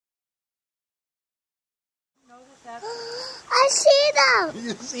see them.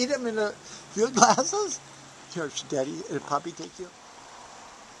 You see them in the field glasses? Here, should Daddy and Poppy take you?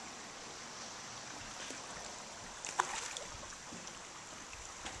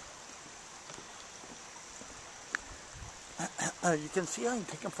 You can see how you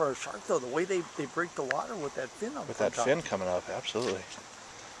take them for a shark, though. The way they break the water with that fin up. With that fin coming up, absolutely.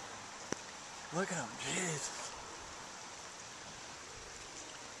 Look at them, jeez.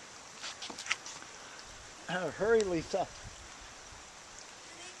 Hurry, Lisa. Do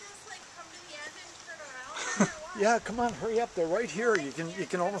they just like come to the end and turn around, or what? Yeah, come on, hurry up. They're right here. You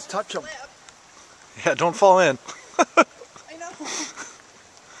can almost touch them. Yeah, don't fall in. I know.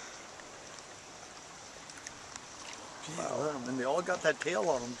 Wow. Look at them, and they all got that tail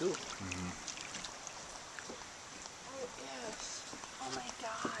on them too. Mm-hmm. Oh yes. Oh my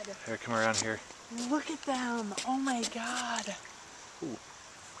god. Here, come around here. Look at them. Oh my god. Ooh.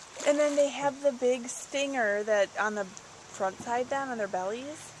 And then they have the big stinger that on the front side then, on their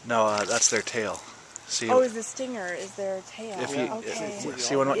bellies? No, that's their tail. See, oh, is the stinger is their tail. if you okay.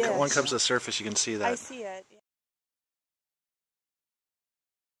 see when one comes to the surface, you can see that. I see it.